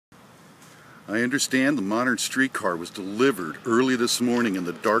I understand the modern streetcar was delivered early this morning in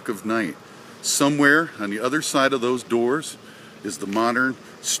the dark of night. Somewhere on the other side of those doors is the modern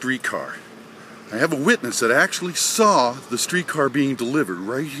streetcar. I have a witness that actually saw the streetcar being delivered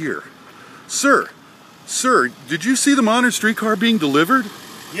right here. Sir, did you see the modern streetcar being delivered?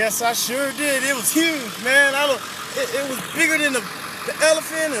 Yes, I sure did. It was huge, man. It was bigger than the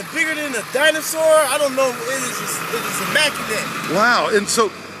elephant and bigger than the dinosaur. I don't know. It is immaculate. Wow, and so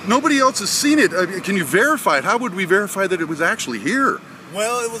nobody else has seen it. I mean, can you verify it? How would we verify that it was actually here?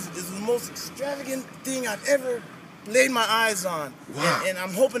 Well, it was the most extravagant thing I've ever laid my eyes on. Wow. And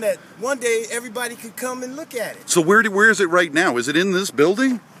I'm hoping that one day everybody could come and look at it. So where is it right now? Is it in this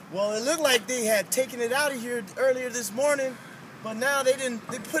building? Well, it looked like they had taken it out of here earlier this morning, but now they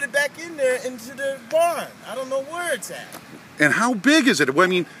put it back in there into the barn. I don't know where it's at. And how big is it? Well, I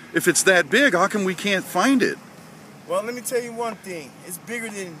mean, if it's that big, how come we can't find it? Well, let me tell you one thing. It's bigger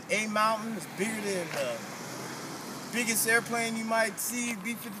than a mountain. It's bigger than the biggest airplane you might see,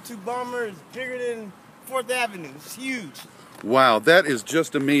 B-52 bomber. It's bigger than 4th Avenue. It's huge. Wow, that is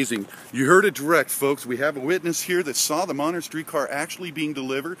just amazing. You heard it direct, folks. We have a witness here that saw the modern streetcar actually being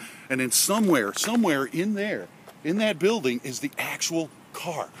delivered, and then somewhere in there, in that building, is the actual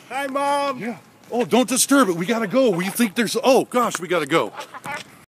car. Hi, Mom. Yeah. Oh, don't disturb it. We gotta go. We think there's... Oh, gosh, we gotta go.